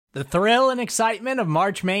The thrill and excitement of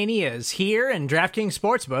March Mania is here, and DraftKings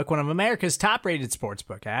Sportsbook, one of America's top-rated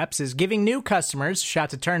sportsbook apps, is giving new customers a shot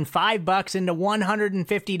to turn $5 into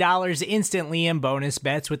 $150 instantly in bonus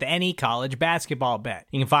bets with any college basketball bet.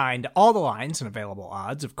 You can find all the lines and available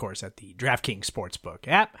odds, of course, at the DraftKings Sportsbook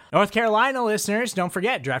app. North Carolina listeners, don't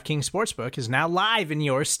forget, DraftKings Sportsbook is now live in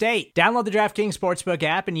your state. Download the DraftKings Sportsbook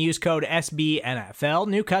app and use code SBNFL.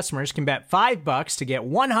 New customers can bet $5 to get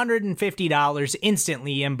 $150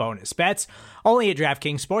 instantly in bonus bets, only at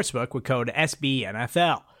DraftKings Sportsbook with code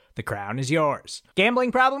SBNFL. The crown is yours.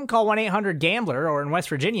 Gambling problem? Call 1-800-GAMBLER, or in West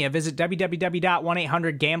Virginia, visit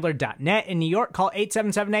www.1800gambler.net. In New York, call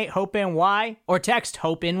 877-8-HOPE-NY or text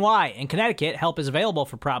HOPE-NY. In Connecticut, help is available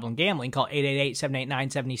for problem gambling. Call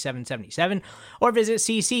 888-789-7777 or visit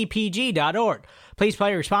ccpg.org. Please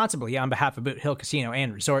play responsibly on behalf of Boot Hill Casino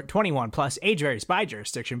and Resort. 21 plus, age varies by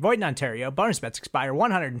jurisdiction. Void in Ontario. Bonus bets expire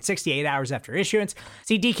 168 hours after issuance.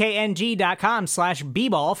 See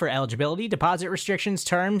dkng.com/bball for eligibility, deposit restrictions,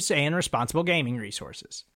 terms, and responsible gaming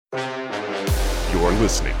resources. You're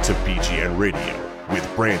listening to BGN Radio with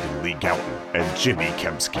Brandon Lee Gowton and Jimmy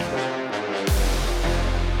Kempski.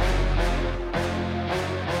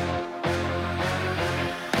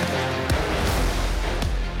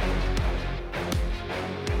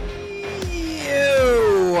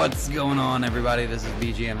 What's going on, everybody? This is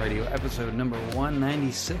BGN Radio, episode number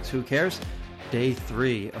 196. Who cares? Day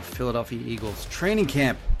 3 of Philadelphia Eagles training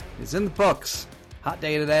camp is in the books. Hot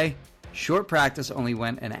day today. Short practice, only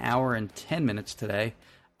went an hour and 10 minutes today.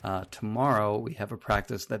 Tomorrow we have a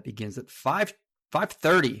practice that begins at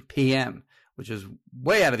 5:30 p.m., which is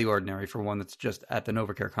way out of the ordinary for one that's just at the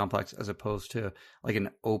NovaCare complex, as opposed to like an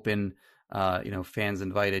open fans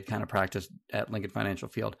invited kind of practice at Lincoln Financial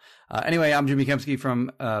Field. Anyway, I'm Jimmy Kempski from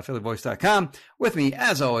PhillyVoice.com. With me,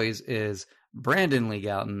 as always, is Brandon Lee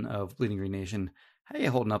Gowton of Bleeding Green Nation. How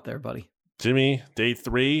you holding up there, buddy? Jimmy, day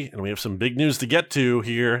 3, and we have some big news to get to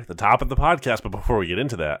here at the top of the podcast. But before we get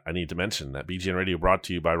into that, I need to mention that BGN Radio brought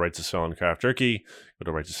to you by Right to Sell and Craft Jerky. Go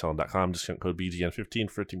to righttoselling.com, discount code BGN15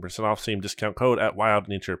 for 15% off. Same discount code at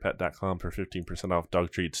wildnaturepet.com for 15% off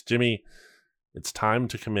dog treats. Jimmy, it's time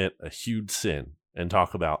to commit a huge sin and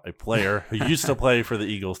talk about a player who used to play for the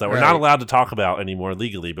Eagles that we're not allowed to talk about anymore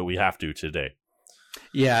legally, but we have to today.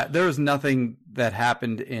 Yeah, there was nothing that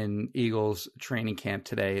happened in Eagles training camp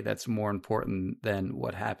today that's more important than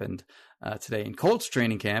what happened today in Colts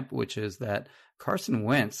training camp, which is that Carson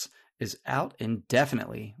Wentz is out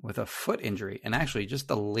indefinitely with a foot injury. And actually, just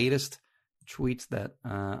the latest tweets that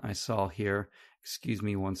I saw here, excuse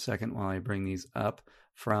me one second while I bring these up,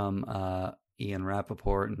 from Ian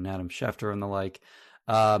Rappaport and Adam Schefter and the like.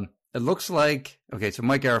 It looks like, so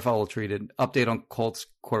Mike Garafolo tweeted, update on Colts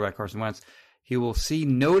quarterback Carson Wentz. He will see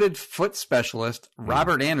noted foot specialist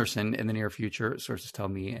Robert Anderson in the near future, sources tell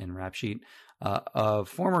me in Rap Sheet. A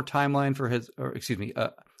former timeline for his, I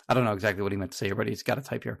don't know exactly what he meant to say, but he's got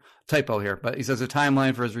a typo here. But he says a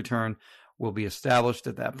timeline for his return will be established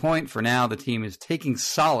at that point. For now, the team is taking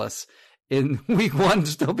solace in week 1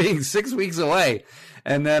 still being 6 weeks away.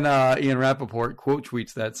 And then Ian Rappaport quote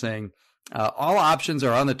tweets that saying, all options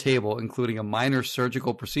are on the table, including a minor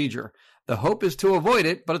surgical procedure. The hope is to avoid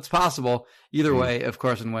it, but it's possible. Either way, if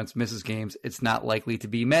Carson Wentz misses games, it's not likely to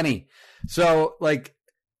be many. So,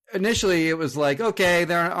 initially it was like, okay,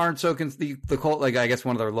 there aren't so the Colts, I guess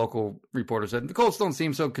one of their local reporters said, the Colts don't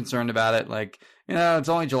seem so concerned about it. It's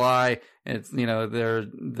only July. It's,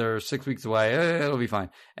 they're 6 weeks away. It'll be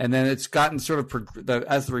fine. And then it's gotten sort of,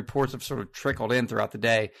 as the reports have sort of trickled in throughout the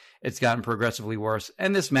day, it's gotten progressively worse.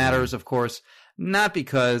 And this matters, of course, not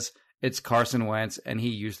because it's Carson Wentz and he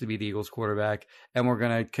used to be the Eagles quarterback and we're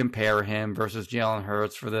going to compare him versus Jalen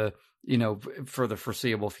Hurts for the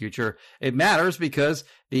foreseeable future. It matters because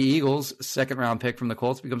the Eagles' second-round pick from the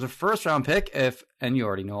Colts becomes a first-round pick and you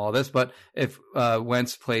already know all this, but if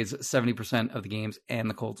Wentz plays 70% of the games and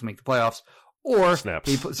the Colts make the playoffs, or snaps.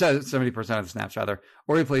 He 70% of the snaps, rather,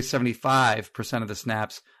 or he plays 75% of the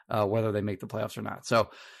snaps, whether they make the playoffs or not. So,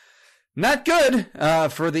 not good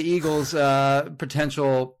for the Eagles'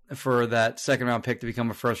 potential for that second-round pick to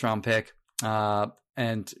become a first-round pick.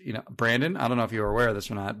 And, Brandon, I don't know if you were aware of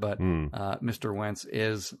this or not, but Mr. Wentz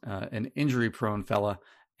is an injury-prone fella,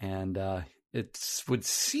 and it would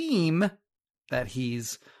seem that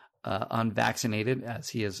he's unvaccinated, as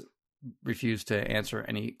he has refused to answer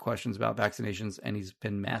any questions about vaccinations, and he's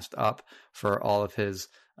been masked up for all of his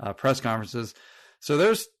press conferences. So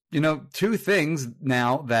there's, 2 things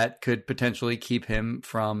now that could potentially keep him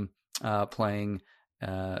from playing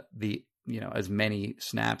as many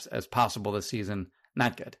snaps as possible this season.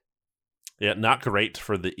 Not good. Yeah, not great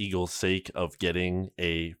for the Eagles' sake of getting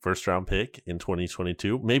a first-round pick in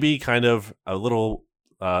 2022. Maybe kind of a little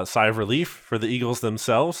sigh of relief for the Eagles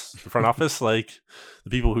themselves, the front office, like the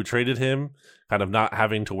people who traded him, kind of not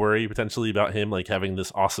having to worry potentially about him like having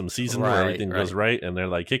this awesome season where everything goes right, and they're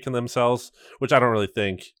like kicking themselves, which I don't really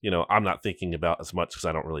think, I'm not thinking about as much because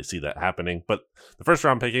I don't really see that happening. But the first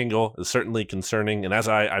round pick angle is certainly concerning, and as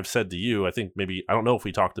I've said to you, I think maybe, I don't know if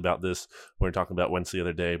we talked about this when we were talking about Wentz the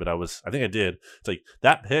other day, but I think I did. It's like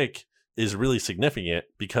that pick is really significant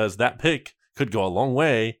because that pick could go a long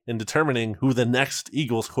way in determining who the next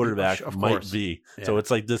Eagles quarterback might be. Yeah. So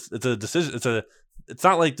it's like this, it's a decision, it's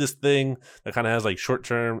not like this thing that kind of has like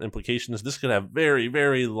short-term implications. This could have very,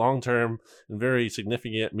 very long-term and very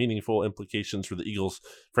significant, meaningful implications for the Eagles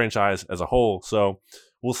franchise as a whole. So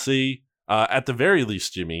we'll see. At the very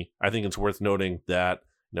least, Jimmy, I think it's worth noting that,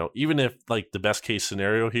 even if like the best case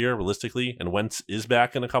scenario here, realistically, and Wentz is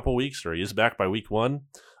back in a couple weeks, or he is back by week 1,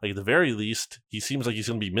 like at the very least, he seems like he's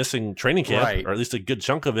going to be missing training camp, or at least a good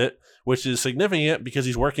chunk of it, which is significant because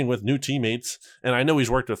he's working with new teammates. And I know he's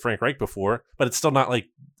worked with Frank Reich before, but it's still not like,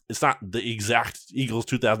 it's not the exact Eagles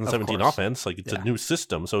 2017 offense. Like it's a new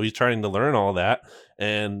system. So he's trying to learn all that.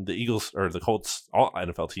 And the Eagles, or the Colts, all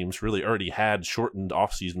NFL teams really already had shortened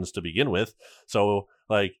off seasons to begin with. So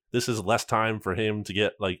like this is less time for him to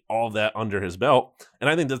get like all that under his belt. And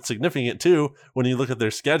I think that's significant too when you look at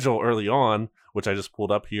their schedule early on, which I just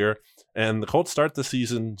pulled up here. And the Colts start the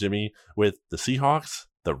season, Jimmy, with the Seahawks,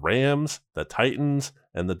 the Rams, the Titans,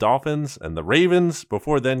 and the Dolphins, and the Ravens,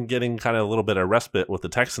 before then getting kind of a little bit of respite with the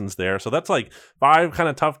Texans there. So that's like 5 kind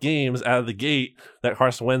of tough games out of the gate that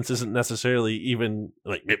Carson Wentz isn't necessarily even,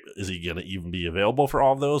 like, is he going to even be available for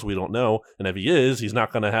all of those? We don't know. And if he is, he's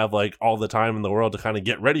not going to have like all the time in the world to kind of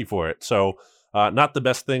get ready for it. So not the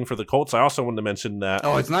best thing for the Colts. I also wanted to mention that.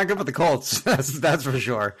 Oh, it's not good for the Colts. that's for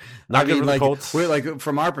sure. Not good for the Colts. We're like,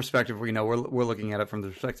 from our perspective, we're looking at it from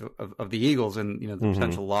the perspective of the Eagles and the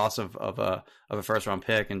potential loss of a first round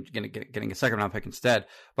pick and getting a second round pick instead.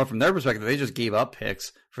 But from their perspective, they just gave up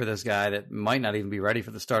picks for this guy that might not even be ready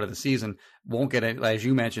for the start of the season. Won't get it, as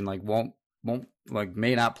you mentioned, like won't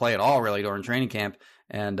may not play at all really during training camp.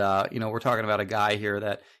 And, we're talking about a guy here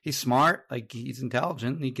that he's smart, like he's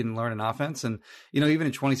intelligent, and he can learn an offense. And, even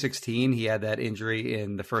in 2016, he had that injury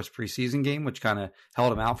in the first preseason game, which kind of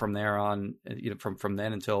held him out from there on, from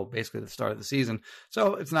then until basically the start of the season.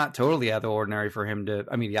 So it's not totally out of the ordinary for him to,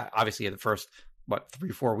 obviously the first,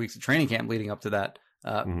 3-4 weeks of training camp leading up to that.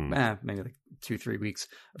 Maybe like 2-3 weeks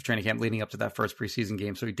of training camp leading up to that first preseason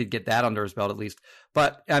game. So he did get that under his belt at least.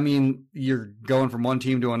 But you're going from one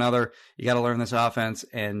team to another. You got to learn this offense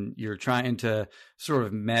and you're trying to sort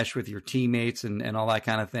of mesh with your teammates and all that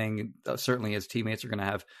kind of thing. Certainly his teammates are going to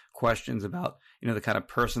have questions about, the kind of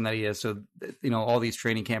person that he is. So, all these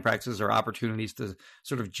training camp practices are opportunities to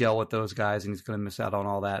sort of gel with those guys, and he's going to miss out on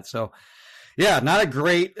all that. So, yeah, not a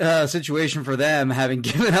great situation for them, having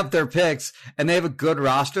given up their picks, and they have a good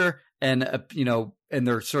roster, and and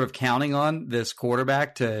they're sort of counting on this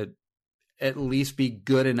quarterback to at least be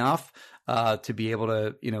good enough to be able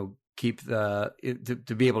to keep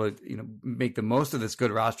to be able to make the most of this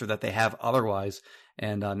good roster that they have otherwise.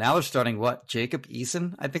 And now they're starting Jacob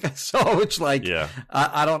Eason, I think I saw, which I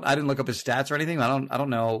didn't look up his stats or anything. I don't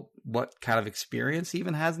know what kind of experience he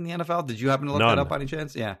even has in the NFL. Did you happen to look that up by any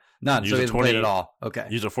chance? Yeah, none. So he hasn't played at all. Okay.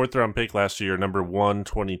 He's a 4th round pick last year, number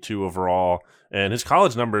 122 overall. And his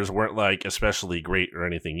college numbers weren't like especially great or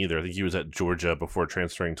anything either. I think he was at Georgia before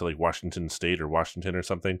transferring to like Washington State or Washington or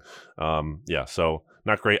something. So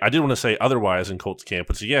not great. I did want to say otherwise in Colts camp,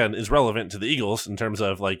 which again is relevant to the Eagles in terms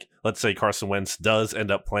of like, let's say Carson Wentz does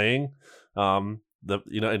end up playing, the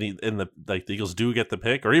Eagles do get the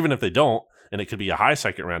pick, or even if they don't, and it could be a high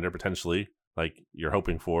second rounder potentially, like you're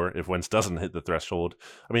hoping for if Wentz doesn't hit the threshold.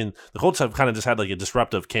 The Colts have kind of just had like a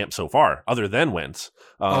disruptive camp so far, other than Wentz.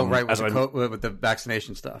 With the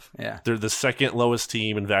vaccination stuff. Yeah. They're the second lowest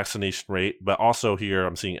team in vaccination rate, but also here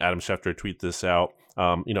I'm seeing Adam Schefter tweet this out.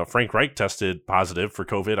 Frank Reich tested positive for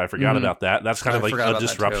COVID. I forgot about that. That's kind of like a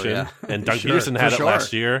disruption. That too, yeah. And Doug Peterson had it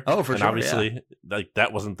last year. Oh, for and sure. Obviously, like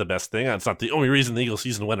that wasn't the best thing. It's not the only reason the Eagles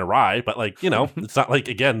season went awry, but it's not like,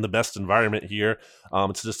 again, the best environment here.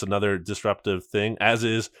 It's just another disruptive thing, as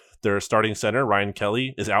is their starting center, Ryan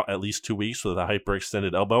Kelly, is out at least 2 weeks with a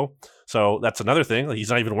hyperextended elbow. So that's another thing. Like,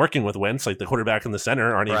 he's not even working with Wentz. Like the quarterback and the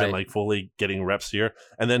center aren't even like fully getting reps here.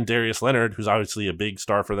 And then Darius Leonard, who's obviously a big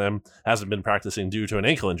star for them, hasn't been practicing due to an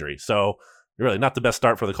ankle injury. So really not the best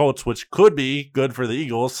start for the Colts, which could be good for the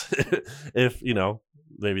Eagles if,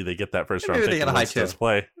 maybe they get that first round pick. They get a high 2.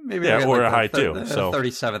 Play. Maybe or a high 2. So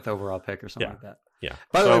 37th overall pick or something like that. Yeah.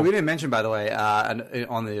 By the way, we didn't mention, on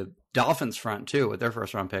the Dolphins front too with their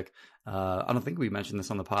first round pick. I don't think we mentioned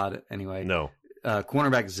this on the pod anyway. No.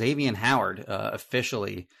 Cornerback Xavier Howard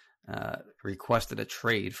officially requested a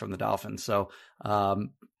trade from the Dolphins. So,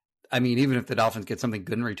 I mean, even if the Dolphins get something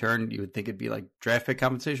good in return, you would think it'd be like draft pick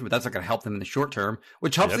compensation, but that's not going to help them in the short term,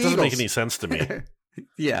 which helps the Eagles. That doesn't make any sense to me.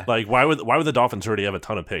 Yeah. Like, why would the Dolphins already have a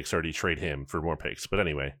ton of picks, already trade him for more picks? But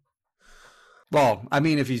anyway. Well, I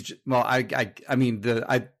mean, if he's I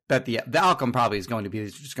bet the outcome probably is going to be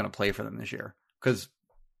he's just going to play for them this year because,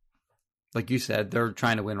 like you said, they're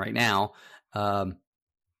trying to win right now, and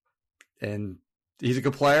he's a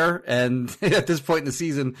good player. And at this point in the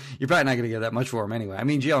season, you're probably not going to get that much for him anyway. I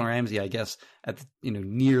mean, Jalen Ramsey, I guess, at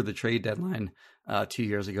near the trade deadline 2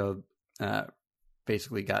 years ago,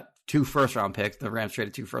 basically got 2 first-round picks. The Rams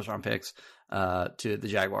traded 2 first-round picks to the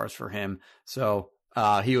Jaguars for him. So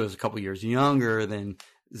he was a couple years younger than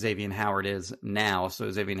Xavier Howard is now. So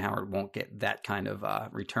Xavier Howard won't get that kind of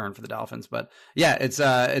return for the Dolphins. But yeah,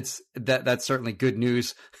 that's certainly good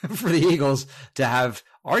news for the Eagles to have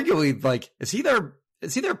arguably like is he their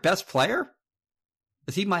best player?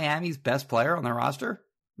 Is he Miami's best player on their roster?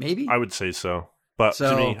 Maybe I would say so. But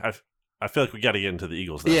to me, I feel like we got to get into the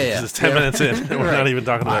Eagles now. Yeah. It's 10 minutes in. And we're not even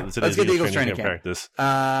talking about today's Eagles training camp practice. All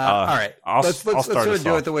right. Let's sort of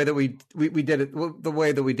do it the way that we did it. The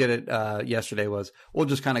way that we did it yesterday was we'll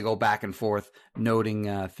just kind of go back and forth,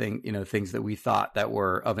 noting things that we thought that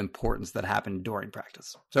were of importance that happened during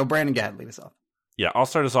practice. So Brandon, go ahead, lead us off. Yeah, I'll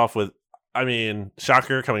start us off with, I mean,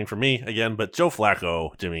 shocker coming from me again, but Joe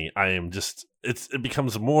Flacco, Jimmy, I am just. It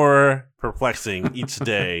becomes more perplexing each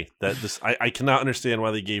day that I cannot understand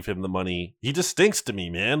why they gave him the money. He just stinks to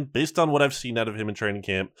me, man. Based on what I've seen out of him in training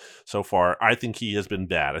camp so far, I think he has been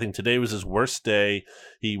bad. I think today was his worst day.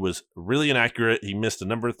 He was really inaccurate. He missed a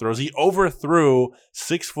number of throws. He overthrew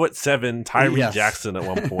 6'7" Tyree Jackson at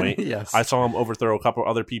one point. Yes. I saw him overthrow a couple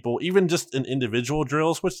other people, even just in individual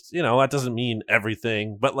drills, which, that doesn't mean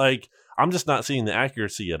everything. But, I'm just not seeing the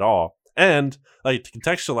accuracy at all. And, to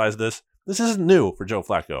contextualize this isn't new for Joe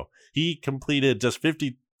Flacco. He completed just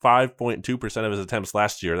 55.2% of his attempts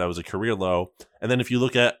last year. That was a career low. And then if you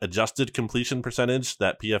look at adjusted completion percentage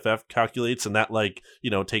that PFF calculates, and that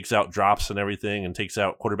takes out drops and everything and takes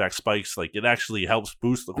out quarterback spikes, it actually helps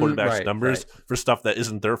boost the quarterback's numbers for stuff that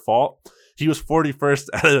isn't their fault. He was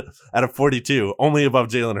 41st out of 42, only above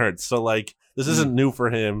Jalen Hurts. So this isn't new for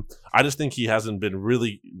him. I just think he hasn't been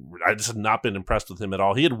I just have not been impressed with him at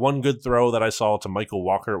all. He had one good throw that I saw to Michael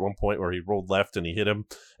Walker at one point where he rolled left and he hit him,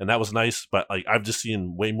 and that was nice. But I've just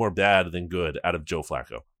seen way more bad than good out of Joe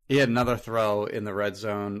Flacco. He had another throw in the red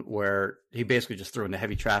zone where he basically just threw into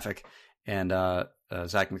heavy traffic, and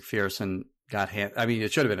Zach McPherson got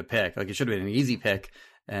it should have been a pick. It should have been an easy pick,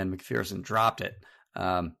 and McPherson dropped it.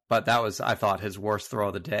 But that was, I thought, his worst throw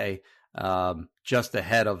of the day. Just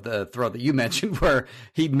ahead of the throw that you mentioned where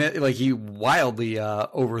he wildly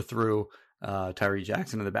overthrew Tyree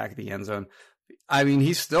Jackson in the back of the end zone. I mean,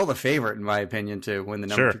 he's still the favorite, in my opinion, to win the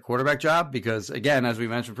number 2 quarterback job because, again, as we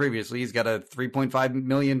mentioned previously, he's got a $3.5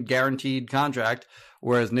 million guaranteed contract,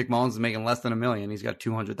 whereas Nick Mullins is making less than $1 million. He's got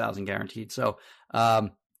 $200,000 guaranteed. So,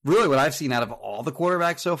 really, what I've seen out of all the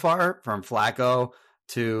quarterbacks so far, from Flacco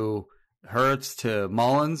to Hurts to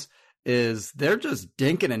Mullins, is they're just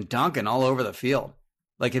dinking and dunking all over the field.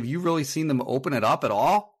 Have you really seen them open it up at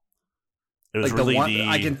all? It was really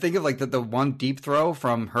I can think of the one deep throw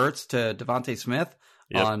from Hurts to Devontae Smith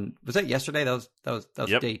on, was that yesterday? That was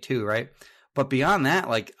day 2, right? But beyond that,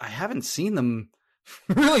 I haven't seen them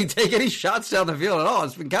really take any shots down the field at all.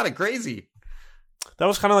 It's been kind of crazy. That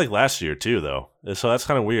was kind of like last year too, though. So that's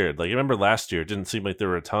kind of weird. You remember last year, it didn't seem like there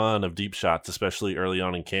were a ton of deep shots, especially early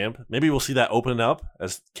on in camp. Maybe we'll see that open up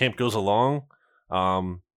as camp goes along.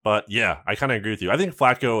 But yeah, I kind of agree with you. I think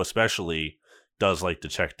Flacco especially does like to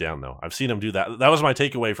check down, though. I've seen him do that. That was my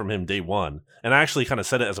takeaway from him day one. And I actually kind of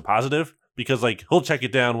said it as a positive because he'll check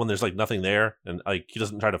it down when there's nothing there and he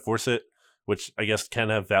doesn't try to force it, which I guess can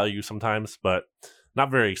have value sometimes, but not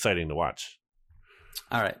very exciting to watch.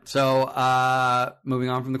 All right. So moving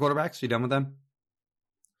on from the quarterbacks, you done with them?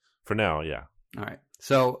 For now, yeah. All right.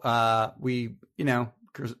 So we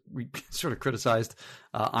sort of criticized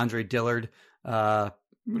Andre Dillard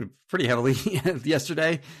pretty heavily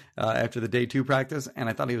yesterday after the day 2 practice, and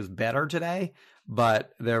I thought he was better today.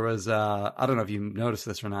 But there was I don't know if you noticed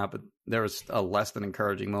this or not, but there was a less than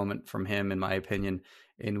encouraging moment from him, in my opinion,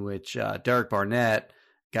 in which Derek Barnett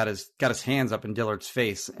got his hands up in Dillard's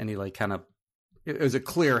face, and he it was a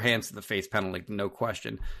clear hands to the face penalty, no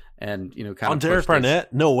question. And on Derek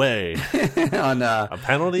Barnett, no way. On a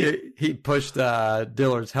penalty, he pushed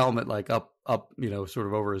Dillard's helmet up, sort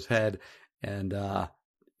of over his head, and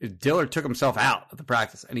Dillard took himself out of the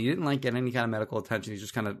practice, and he didn't like get any kind of medical attention. He's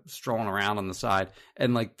just kind of strolling around on the side.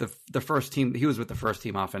 And like the first team, he was with the first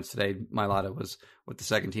team offense today. Mailata was with the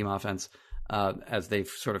second team offense, as they've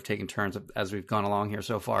sort of taken turns as we've gone along here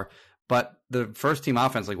so far. But the first team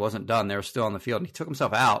offense like wasn't done; they were still on the field, and he took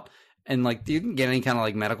himself out. And like he didn't get any kind of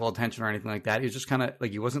like medical attention or anything like that. He was just kind of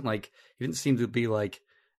like he didn't seem to be like,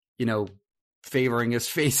 you know, favoring his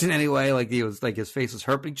face in any way. Like he was like his face was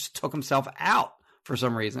hurt, but he just took himself out for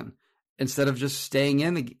some reason, instead of just staying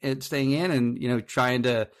in and, you know, trying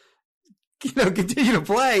to, you know, continue to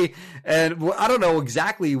play. And I don't know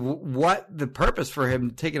exactly what the purpose for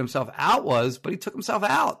him taking himself out was, but he took himself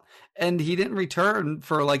out and he didn't return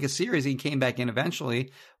for like a series. He came back in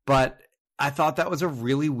eventually, but I thought that was a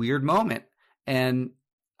really weird moment. And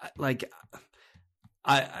like,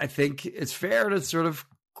 I think it's fair to sort of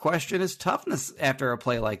question his toughness after a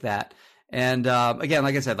play like that. And again,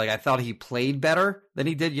 like I said, like I thought he played better than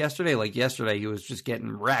he did yesterday. Like yesterday, he was just getting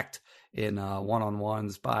wrecked in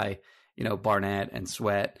one-on-ones by, you know, Barnett and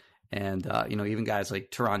Sweat, and you know, even guys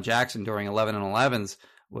like Teron Jackson during 11-on-11s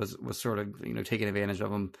was sort of, you know, taking advantage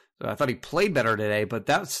of him. So I thought he played better today, but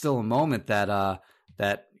that was still a moment that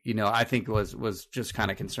you know, I think was just kind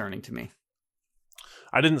of concerning to me.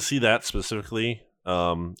 I didn't see that specifically.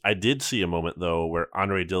 I did see a moment though where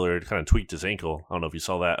Andre Dillard kind of tweaked his ankle. I don't know if you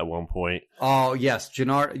saw that at one point. Oh yes,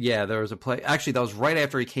 Jannard. Yeah, there was a play. Actually, that was right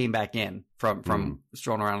after he came back in from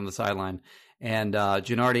strolling around on the sideline, and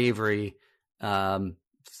Jannard Avery. It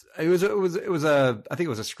was I think it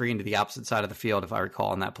was a screen to the opposite side of the field, if I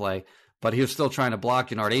recall, on that play. But he was still trying to block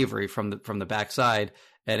Jannard Avery from the backside,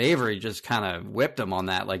 and Avery just kind of whipped him on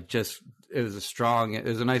that. Like it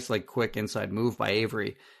was a nice like quick inside move by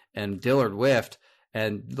Avery, and Dillard whiffed.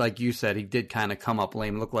 And like you said, he did kind of come up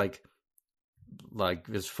lame, look like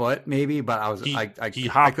his foot maybe, but he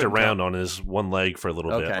hopped around on his one leg for a little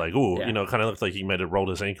bit, like you know, kind of looked like he might have rolled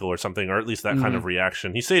his ankle or something, or at least that kind of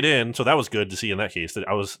reaction. He stayed in, so that was good to see in that case. That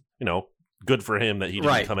I was, you know, good for him that he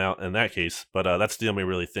didn't come out in that case. But that's the only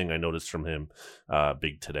really thing I noticed from him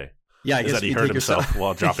big today. Yeah, I guess that he hurt himself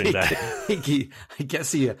while dropping back. I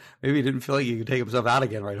guess he maybe he didn't feel like he could take himself out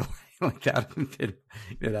again right away. Like that'd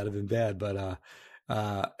have been bad, but.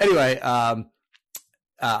 Anyway,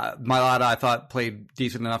 Mailata, I thought, played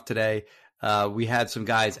decent enough today. We had some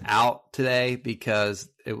guys out today because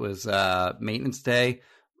it was maintenance day,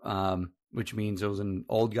 which means it was an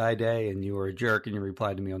old guy day, and you were a jerk, and you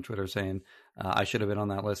replied to me on Twitter saying I should have been on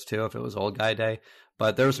that list too if it was old guy day.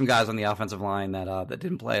 But there were some guys on the offensive line that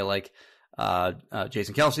didn't play, like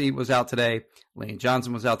Jason Kelce was out today, Lane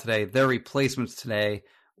Johnson was out today. Their replacements today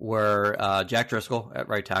were Jack Driscoll at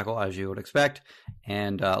right tackle, as you would expect,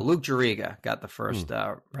 and Luke Juriga got the first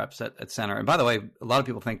reps at center. And by the way, a lot of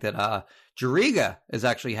people think that Juriga is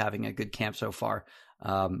actually having a good camp so far,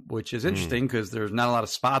 which is interesting because there's not a lot of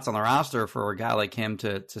spots on the roster for a guy like him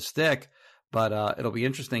to stick, but it'll be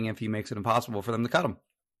interesting if he makes it impossible for them to cut him.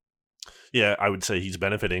 Yeah, I would say he's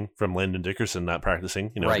benefiting from Landon Dickerson not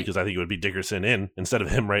practicing, you know, because I think it would be Dickerson in instead of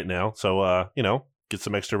him right now. So, you know, get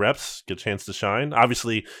some extra reps, get a chance to shine.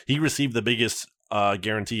 Obviously, he received the biggest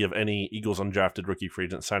guarantee of any Eagles undrafted rookie free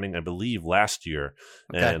agent signing, I believe, last year.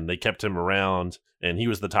 Okay. And they kept him around, and he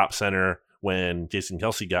was the top center when Jason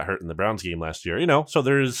Kelce got hurt in the Browns game last year. You know, so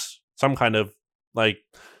there's some kind of, like,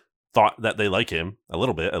 thought that they like him a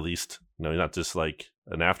little bit, at least. You know, not just, like,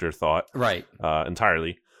 an afterthought. Right.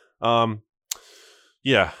 Entirely.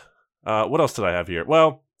 Yeah. What else did I have here?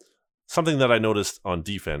 Well, something that I noticed on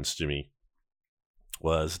defense, Jimmy,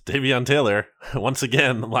 was Davion Taylor, once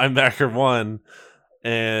again, the linebacker one.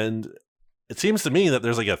 And it seems to me that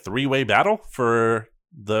there's like a three-way battle for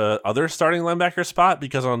the other starting linebacker spot,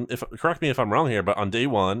 because correct me if I'm wrong here, but on day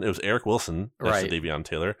one, it was Eric Wilson next to Davion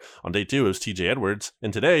Taylor. On day two, it was TJ Edwards.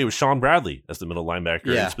 And today, it was Sean Bradley as the middle linebacker.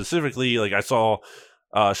 Yeah. And specifically, like I saw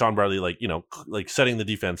Sean Bradley, like, you know, like setting the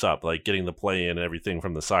defense up, like getting the play in and everything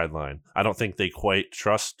from the sideline. I don't think they quite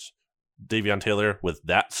trust Davion Taylor with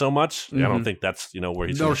that so much. I don't think that's, you know, where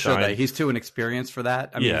he's going to shine. He's too inexperienced for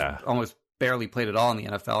that. I mean, he's almost barely played at all in the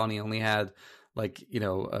NFL, and he only had like, you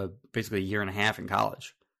know, basically a year and a half in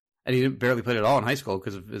college, and he barely played at all in high school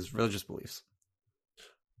because of his religious beliefs.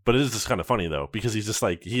 But it is just kind of funny though, because he's just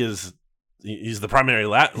like, he's the primary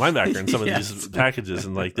linebacker in some of these packages,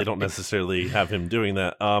 and like they don't necessarily have him doing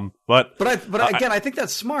that. But again, I think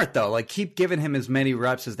that's smart though. Like, keep giving him as many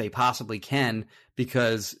reps as they possibly can,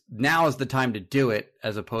 because now is the time to do it,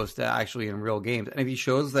 as opposed to actually in real games. And if he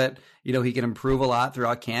shows that, you know, he can improve a lot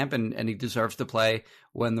throughout camp, and he deserves to play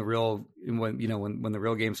when the real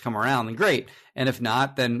games come around, then great. And if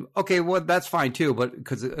not, then okay, well, that's fine too. But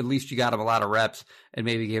because at least you got him a lot of reps and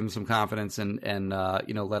maybe give him some confidence and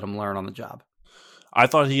let him learn on the job. I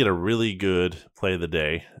thought he had a really good play of the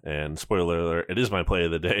day, and spoiler alert, it is my play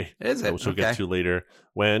of the day. Is it? Which we'll get to later.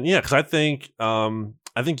 Because I think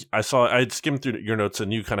I skimmed through your notes,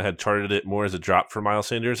 and you kind of had charted it more as a drop for Miles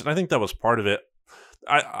Sanders, and I think that was part of it.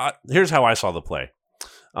 Here's how I saw the play.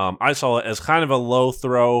 I saw it as kind of a low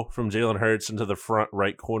throw from Jalen Hurts into the front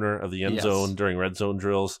right corner of the end zone during red zone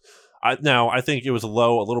drills. I think it was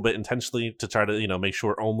low a little bit intentionally to try to make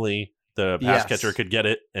sure only the pass catcher could get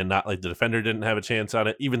it and not like the defender didn't have a chance on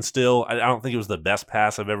it. Even still, I don't think it was the best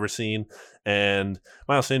pass I've ever seen. And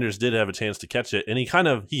Miles Sanders did have a chance to catch it. And he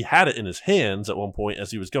had it in his hands at one point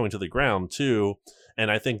as he was going to the ground too.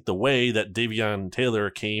 And I think the way that Davion Taylor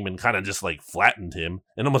came and kind of just like flattened him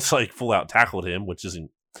and almost like full out tackled him, which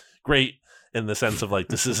isn't great in the sense of like,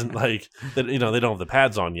 this isn't like that, they don't have the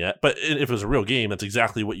pads on yet, but if it was a real game, that's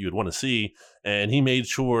exactly what you would want to see. And he made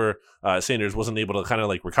sure Sanders wasn't able to kind of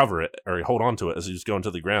like recover it or hold on to it as he was going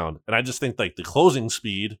to the ground. And I just think like the closing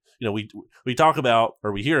speed, we talk about,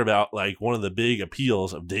 or we hear about like one of the big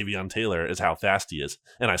appeals of Davion Taylor is how fast he is.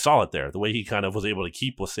 And I saw it there, the way he kind of was able to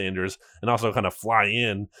keep with Sanders and also kind of fly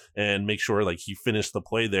in and make sure like he finished the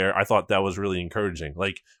play there. I thought that was really encouraging.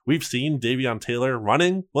 Like we've seen Davion Taylor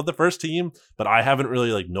running with the first team, but I haven't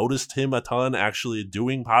really like noticed him a ton actually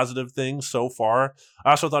doing positive things so far.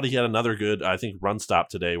 I also thought he had another good, I think, run stop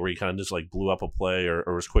today where he kind of just like blew up a play or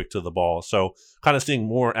was quick to the ball. So kind of seeing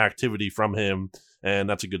more activity from him, and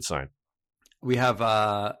that's a good sign. We have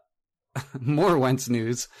more Wentz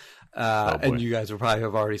news, and you guys will probably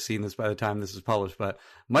have already seen this by the time this is published, but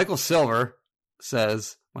Mike Silver,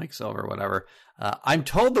 whatever. I'm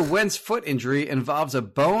told the Wentz foot injury involves a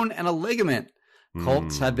bone and a ligament.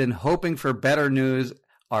 Colts have been hoping for better news,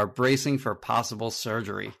 are bracing for possible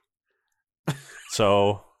surgery.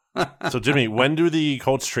 So Jimmy, when do the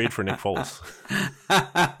Colts trade for Nick Foles?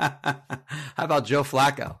 How about Joe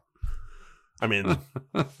Flacco? I mean,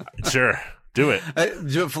 sure, do it.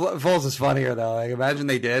 Foles is funnier though. Like, imagine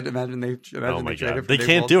they did. Imagine they traded for They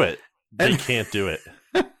can't do it. They can't do it.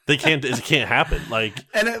 They can't. It can't happen. Like,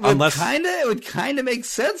 and it would kind of make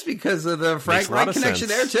sense because of the Frank Reich connection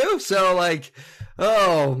there too. So like,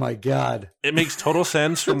 oh my God, it makes total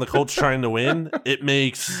sense from the Colts trying to win. It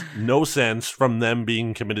makes no sense from them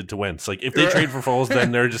being committed to Wentz. Like, if they trade for Foles,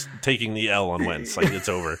 then they're just taking the L on Wentz. Like, it's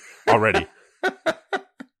over already.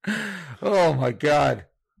 Oh my God.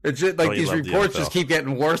 It's just like these reports just keep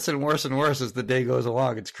getting worse and worse and worse as the day goes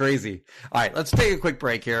along. It's crazy. All right, let's take a quick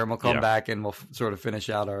break here, and we'll come back and we'll sort of finish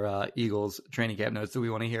out our Eagles training camp notes. Do we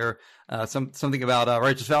want to hear something about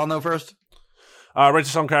Righteous Felon though first?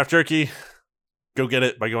 Righteous Felon Craft Jerky. Go get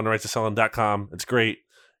it by going to righteousfelon.com. It's great.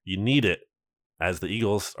 You need it as the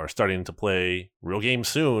Eagles are starting to play real games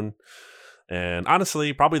soon. And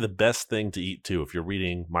honestly, probably the best thing to eat, too, if you're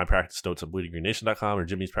reading my practice notes on bleedinggreennation.com or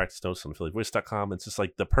Jimmy's practice notes on phillyvoice.com. It's just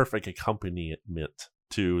like the perfect accompaniment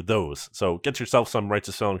to those. So get yourself some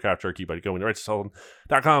Righteous Felon Craft Jerky by going to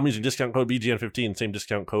righteousfelon.com using discount code BGN15. Same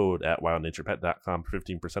discount code at wildnaturepet.com for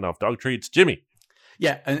 15% off dog treats. Jimmy.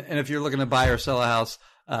 Yeah, and if you're looking to buy or sell a house,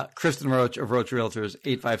 Kristen Roach of Roach Realtors,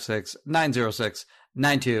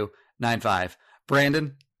 856-906-9295.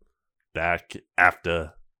 Brandon? Back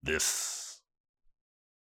after this.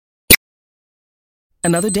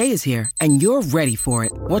 Another day is here, and you're ready for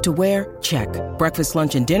it. What to wear? Check. Breakfast,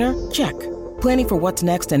 lunch, and dinner? Check. Planning for what's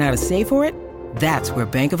next and how to save for it? That's where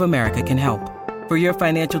Bank of America can help. For your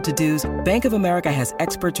financial to-dos, Bank of America has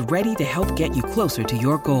experts ready to help get you closer to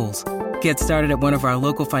your goals. Get started at one of our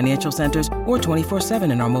local financial centers or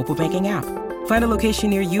 24/7 in our mobile banking app. Find a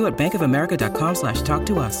location near you at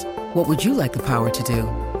bankofamerica.com/talktous. What would you like the power to do?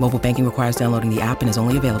 Mobile banking requires downloading the app and is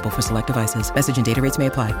only available for select devices. Message and data rates may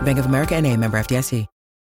apply. Bank of America NA, member FDIC.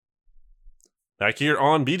 Back here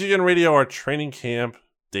on BGN Radio, our training camp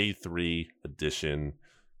day 3 edition.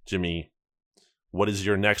 Jimmy, what is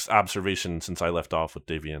your next observation since I left off with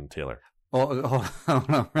Davion Taylor? Oh,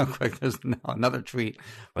 no, real quick. There's another tweet.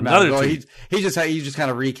 Another tweet. He just kind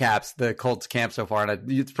of recaps the Colts camp so far, and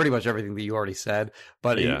it's pretty much everything that you already said.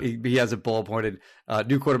 But he has it bullet pointed.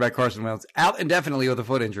 New quarterback Carson Wentz out indefinitely with a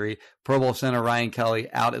foot injury. Pro Bowl center Ryan Kelly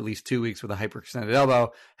out at least 2 weeks with a hyperextended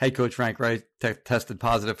elbow. Head coach Frank Reich tested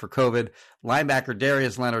positive for COVID. Linebacker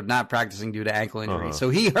Darius Leonard not practicing due to ankle injury. So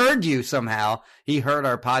he heard you somehow. He heard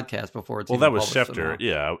our podcast before. Well, that was Schefter.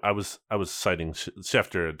 Yeah, I was citing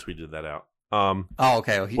Schefter and tweeted that out.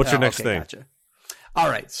 Okay. What's your next thing? Gotcha. All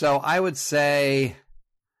right. So I would say,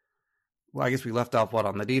 well, I guess we left off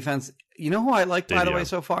on the defense. You know who I like, by the way,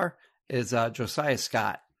 so far is Josiah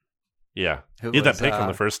Scott. Yeah. He had that pick on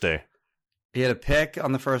the first day. He had a pick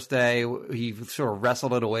on the first day. He sort of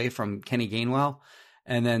wrestled it away from Kenny Gainwell.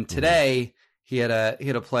 And then today he had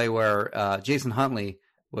a play where Jason Huntley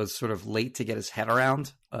was sort of late to get his head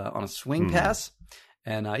around on a swing pass.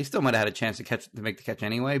 And he still might have had a chance to make the catch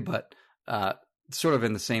anyway, but sort of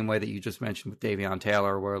in the same way that you just mentioned with Davion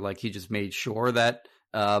Taylor, where like he just made sure that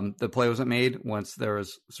the play wasn't made once there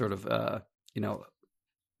was sort of the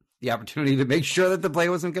opportunity to make sure that the play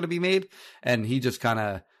wasn't going to be made, and he just kind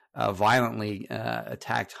of violently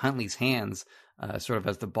attacked Huntley's hands sort of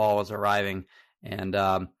as the ball was arriving. And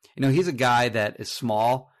he's a guy that is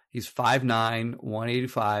small. He's 5'9",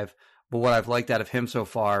 185. But what I've liked out of him so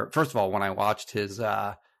far, first of all, when I watched his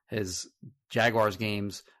Jaguars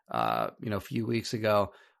games, a few weeks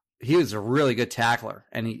ago, he was a really good tackler,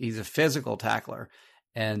 and he's a physical tackler.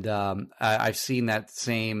 And I've seen that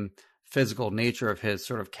same physical nature of his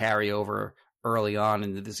sort of carry over early on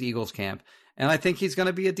into this Eagles camp. And I think he's going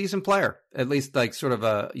to be a decent player, at least like sort of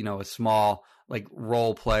a small like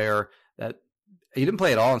role player that. He didn't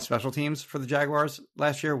play at all in special teams for the Jaguars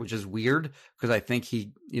last year, which is weird because I think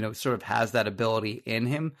he, sort of has that ability in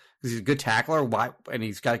him because he's a good tackler. And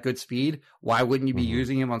he's got good speed. Why wouldn't you be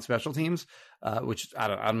using him on special teams? Which I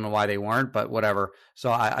don't know why they weren't, but whatever.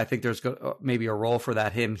 So I think there's maybe a role for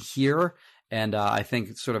him here. And I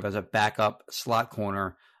think sort of as a backup slot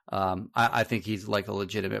corner, I think he's like a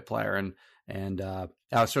legitimate player. And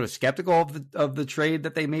I was sort of skeptical of the trade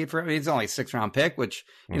that they made for him. It's only a 6th-round pick, which,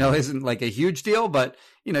 isn't like a huge deal, but,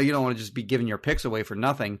 you don't want to just be giving your picks away for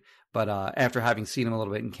nothing. But after having seen him a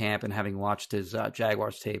little bit in camp and having watched his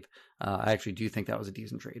Jaguars tape, I actually do think that was a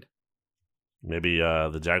decent trade. Maybe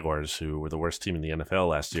the Jaguars, who were the worst team in the NFL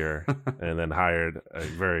last year and then hired a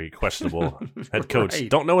very questionable head coach, Right.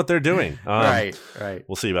 Don't know what they're doing. Right.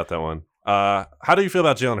 We'll see about that one. How do you feel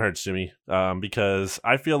about Jalen Hurts, Jimmy? Because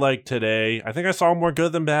I feel like today, I think I saw more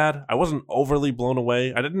good than bad. I wasn't overly blown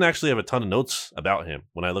away. I didn't actually have a ton of notes about him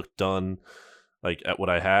when I looked done at what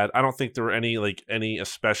I had. I don't think there were any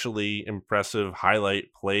especially impressive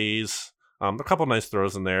highlight plays. A couple nice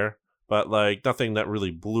throws in there, but nothing that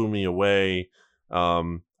really blew me away.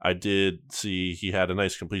 I did see he had a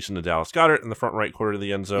nice completion to Dallas Goedert in the front right corner of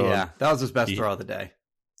the end zone. Yeah, that was his best throw of the day.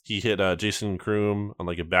 He hit Jason Kroom on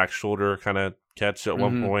a back shoulder kind of catch at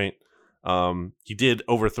one point. He did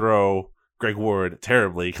overthrow Greg Ward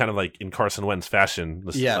terribly, kind of in Carson Wentz fashion,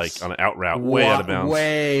 Yes. On an out route, way out of bounds.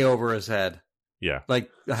 Way over his head. Yeah.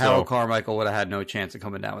 Harold Carmichael would have had no chance of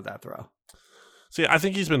coming down with that throw. See, I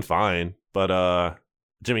think he's been fine, but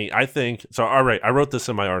Jimmy, I think so. All right, I wrote this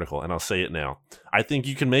in my article, and I'll say it now. I think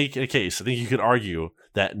you can make a case. I think you could argue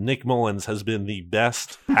that Nick Mullins has been the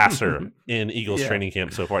best passer in Eagles training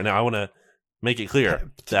camp so far. Now, I want to make it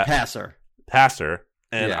clear that passer,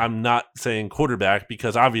 and I'm not saying quarterback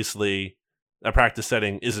because obviously a practice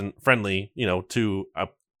setting isn't friendly, to a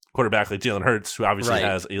quarterback like Jalen Hurts, who obviously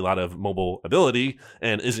has a lot of mobile ability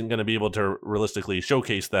and isn't going to be able to realistically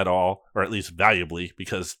showcase that all, or at least valuably,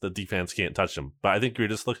 because the defense can't touch him. But I think you're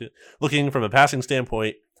just looking from a passing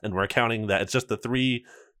standpoint, and we're counting that it's just the 3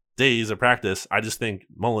 days of practice. I just think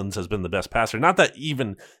Mullins has been the best passer. Not that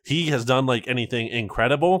even he has done anything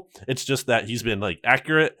incredible. It's just that he's been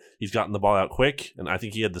accurate. He's gotten the ball out quick, and I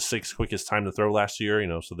think he had the 6th quickest time to throw last year.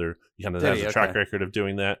 So he kind of has a track record of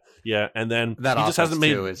doing that. Yeah, and then that he just hasn't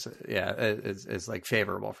made is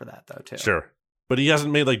favorable for that though too. Sure. But he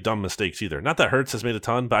hasn't made dumb mistakes either. Not that Hurts has made a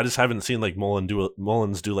ton, but I just haven't seen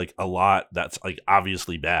Mullins do a lot that's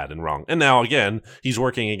obviously bad and wrong. And now again, he's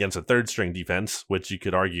working against a 3rd string defense, which you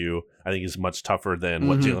could argue I think is much tougher than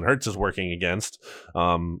what Jalen Hurts is working against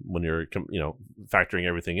when you're factoring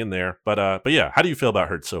everything in there. But yeah, how do you feel about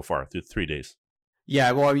Hurts so far through 3 days?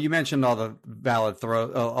 Yeah, well, you mentioned all the valid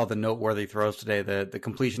throws, all the noteworthy throws today. The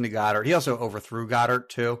completion to Goddard. He also overthrew Goddard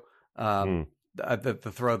too. The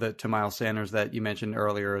throw to Miles Sanders that you mentioned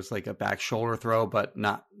earlier is a back shoulder throw, but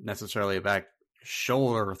not necessarily a back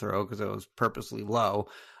shoulder throw because it was purposely low.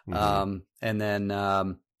 And then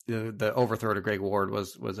the overthrow to Greg Ward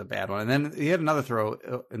was a bad one. And then he had another throw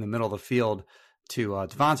in the middle of the field to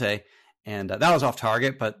Devontae, and that was off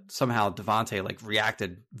target, but somehow Devontae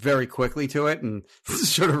reacted very quickly to it and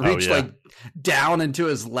sort of reached down into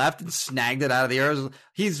his left and snagged it out of the air.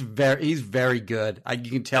 He's very good.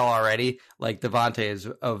 You can tell already. Devontae is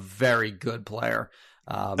a very good player.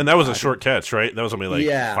 And that was a short catch, right? That was only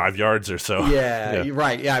 5 yards or so. Yeah, you're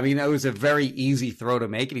right. Yeah, I mean, it was a very easy throw to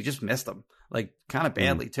make, and he just missed him kind of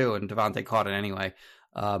badly too. And Devontae caught it anyway.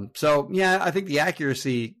 So yeah, I think the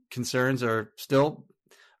accuracy concerns are still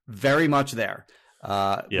very much there. We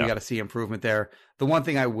got to see improvement there. The one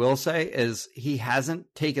thing I will say is he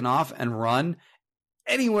hasn't taken off and run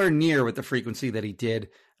anywhere near with the frequency that he did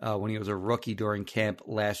when he was a rookie during camp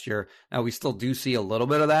last year. Now, we still do see a little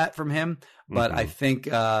bit of that from him, but I think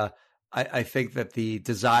I think that the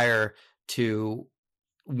desire to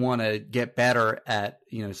want to get better at,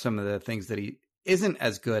 some of the things that he isn't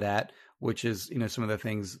as good at, which is, some of the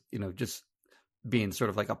things, just being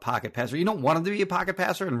sort of like a pocket passer. You don't want him to be a pocket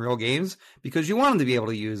passer in real games because you want him to be able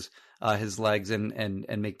to use his legs and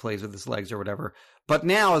make plays with his legs or whatever. But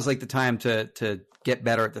now is like the time to get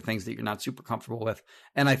better at the things that you're not super comfortable with.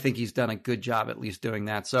 And I think he's done a good job at least doing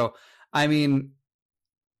that. So, I mean,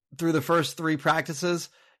 through the first 3 practices,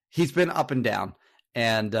 he's been up and down.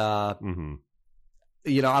 And, I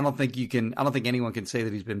don't think anyone can say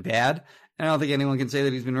that he's been bad. And I don't think anyone can say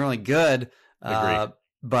that he's been really good.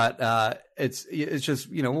 But it's just,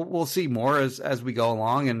 we'll see more as we go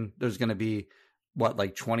along. And there's going to be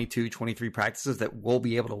 22, 23 practices that we'll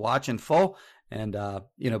be able to watch in full. And,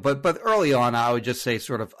 but early on, I would just say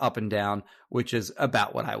sort of up and down, which is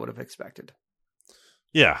about what I would have expected.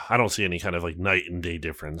 Yeah, I don't see any kind of night and day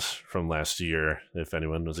difference from last year, if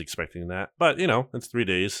anyone was expecting that. But, it's 3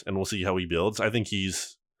 days, and we'll see how he builds. I think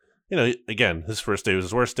he's, again, his first day was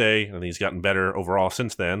his worst day, and he's gotten better overall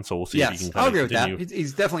since then. So we'll see if he can I'll agree with that.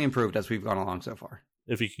 He's definitely improved as we've gone along so far.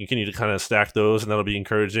 If he can continue to kind of stack those, and that'll be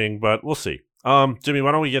encouraging, but we'll see. Jimmy,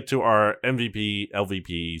 why don't we get to our MVP,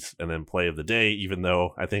 LVPs, and then play of the day, even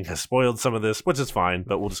though I think I spoiled some of this, which is fine,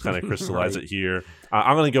 but we'll just kind of crystallize it here.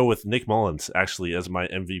 I'm going to go with Nick Mullins, actually, as my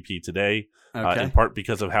MVP today, in part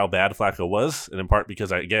because of how bad Flacco was, and in part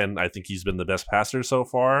because, I think he's been the best passer so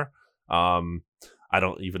far. I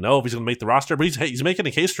don't even know if he's going to make the roster, but he's making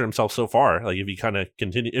a case for himself so far. If he kind of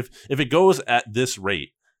continue, if it goes at this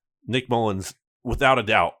rate, Nick Mullins, without a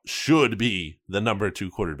doubt, should be the number 2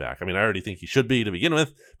 quarterback. I mean, I already think he should be to begin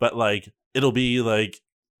with, but it'll be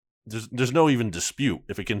there's no even dispute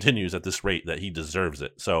if it continues at this rate that he deserves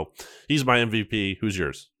it. So he's my MVP. Who's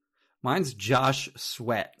yours? Mine's Josh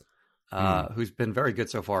Sweat, who's been very good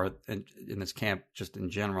so far in this camp, just in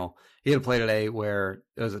general. He had a play today where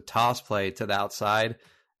it was a toss play to the outside.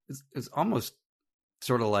 It's almost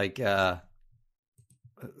sort of like a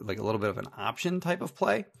little bit of an option type of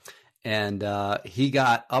play. And he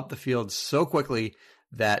got up the field so quickly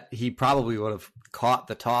that he probably would have caught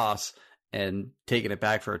the toss and taken it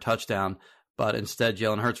back for a touchdown. But instead,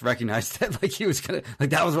 Jalen Hurts recognized that he was gonna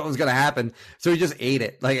that was what was gonna happen. So he just ate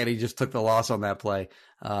it, and he just took the loss on that play.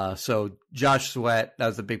 So Josh Sweat, that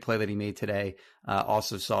was the big play that he made today.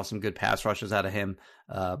 Also saw some good pass rushes out of him.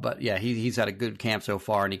 But yeah, he's had a good camp so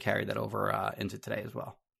far, and he carried that over into today as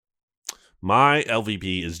well. My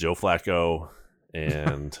LVP is Joe Flacco.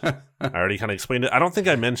 And I already kind of explained it. I don't think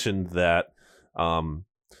I mentioned that.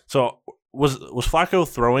 So was Flacco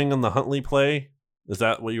throwing on the Huntley play? Is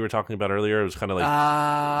that what you were talking about earlier? It was kind of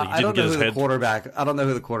I don't know who the quarterback. I don't know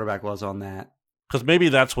who the quarterback was on that. Because maybe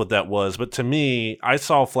that's what that was. But to me, I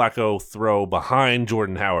saw Flacco throw behind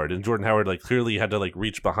Jordan Howard, and Jordan Howard clearly had to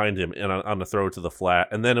reach behind him on the throw to the flat.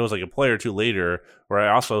 And then it was a play or two later where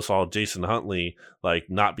I also saw Jason Huntley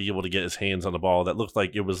not be able to get his hands on the ball. That looked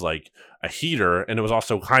like it was a heater, and it was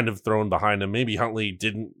also kind of thrown behind him. Maybe Huntley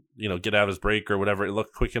didn't get out his break or whatever. It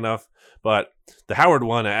looked quick enough. But the Howard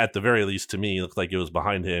one, at the very least, to me, looked like it was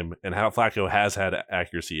behind him. And how Flacco has had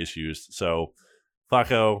accuracy issues. So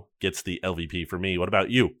Flacco gets the LVP for me. What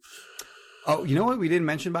about you? Oh, you know what we didn't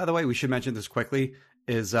mention, by the way? We should mention this quickly,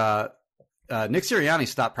 is Nick Sirianni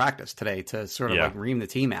stopped practice today to sort of ream the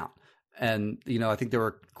team out. And, I think there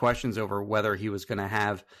were questions over whether he was going to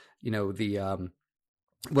have,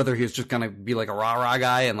 whether he was just going to be a rah-rah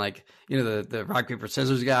guy and the rock, paper,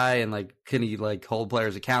 scissors guy. And can he hold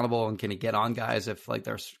players accountable, and can he get on guys if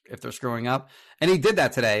they're screwing up? And he did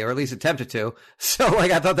that today, or at least attempted to. So I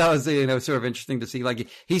thought that was, sort of interesting to see.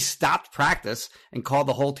 He stopped practice and called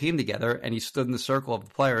the whole team together, and he stood in the circle of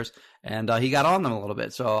the players, and he got on them a little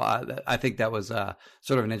bit. So I think that was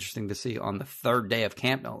sort of an interesting to see on the 3rd day of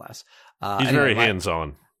camp, no less. He's very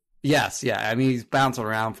hands-on. Yes, yeah. I mean, he's bouncing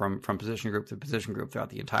around from position group to position group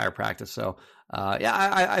throughout the entire practice. So,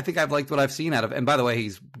 I think I've liked what I've seen out of him. And by the way,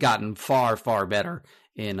 he's gotten far, far better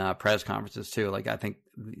in press conferences too. I think,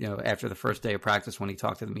 after the first day of practice when he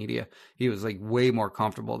talked to the media, he was way more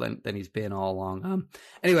comfortable than he's been all along.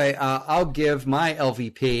 Anyway, I'll give my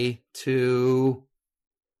LVP to,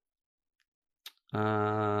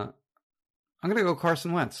 I'm going to go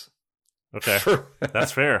Carson Wentz. Okay,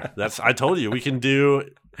 that's fair. I told you we can do.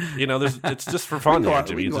 It's just for fun here,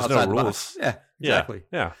 Jimmy. There's no rules. Yeah, exactly.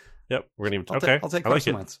 Yeah. Yep. We're gonna. I'll take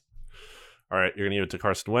Carson Wentz. All right, you're gonna give it to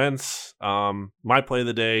Carson Wentz. My play of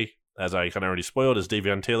the day. as I kind of already spoiled, is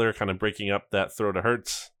Davion Taylor kind of breaking up that throw to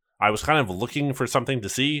Hurts. I was kind of looking for something to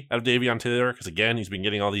see out of Davion Taylor because, again, he's been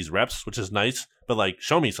getting all these reps, which is nice. But, like,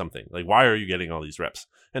 show me something. Like, why are you getting all these reps?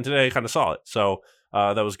 And today I kind of saw it. So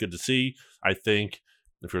that was good to see. I think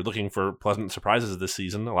if you're looking for pleasant surprises this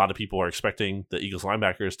season, a lot of people are expecting the Eagles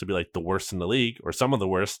linebackers to be, like, the worst in the league or some of the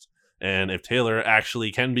worst. And if Taylor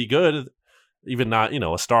actually can be good, even not,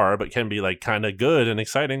 a star, but can be, like, kind of good and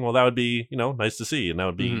exciting, well, that would be, nice to see. And that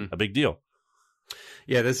would be a big deal.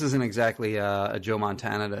 Yeah, this isn't exactly a Joe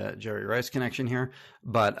Montana to Jerry Rice connection here,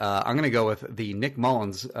 but I'm going to go with the Nick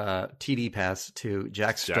Mullins TD pass to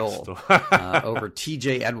Jack Stoll over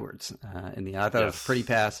TJ Edwards. I thought it was a pretty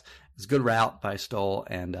pass. It was a good route by Stoll,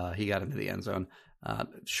 and he got into the end zone.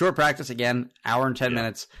 Short practice again, hour and 10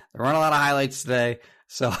 minutes. There weren't a lot of highlights today,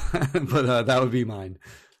 so but that would be mine.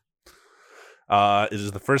 It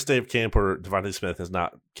is the first day of camp where Devontae Smith has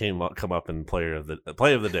not come up in play of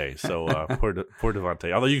the day. So poor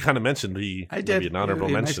Devontae. Although you kind of mentioned maybe an honorable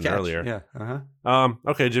mention earlier. Yeah.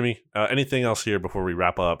 Okay, Jimmy. Anything else here before we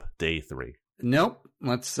wrap up day 3? Nope.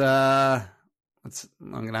 I'm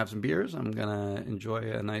gonna have some beers. I'm gonna enjoy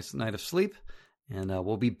a nice night of sleep, and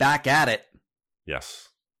we'll be back at it. Yes.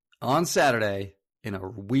 On Saturday in a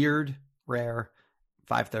weird, rare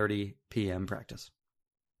 5:30 p.m. practice.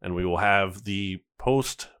 And we will have the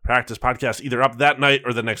post-practice podcast either up that night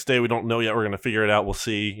or the next day. We don't know yet. We're going to figure it out. We'll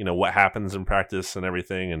see, what happens in practice and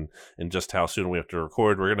everything and just how soon we have to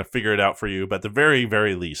record. We're going to figure it out for you. But at the very,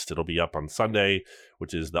 very least, it'll be up on Sunday,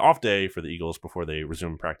 which is the off day for the Eagles before they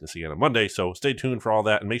resume practice again on Monday. So stay tuned for all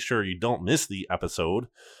that and make sure you don't miss the episode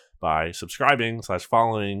by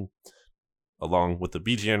subscribing/following along with the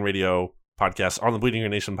BGN Radio podcast on the Bleeding Green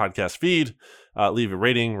Nation podcast feed. Leave a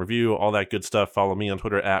rating, review, all that good stuff. Follow me on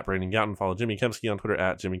Twitter at Brandon Gouton. Follow Jimmy Kempski on Twitter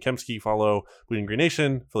at Jimmy Kempski. Follow Bleeding Green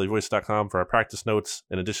Nation, PhillyVoice.com for our practice notes.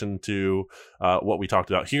 In addition to what we talked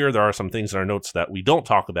about here, there are some things in our notes that we don't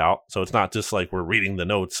talk about. So it's not just like we're reading the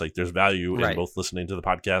notes. Like there's value in both listening to the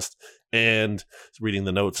podcast and reading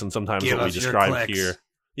the notes. And sometimes what we describe here.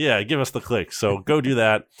 Yeah, give us the clicks. So go do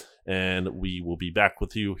that. And we will be back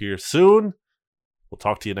with you here soon. We'll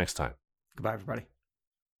talk to you next time. Goodbye, everybody.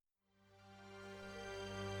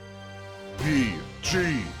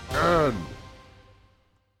 BGN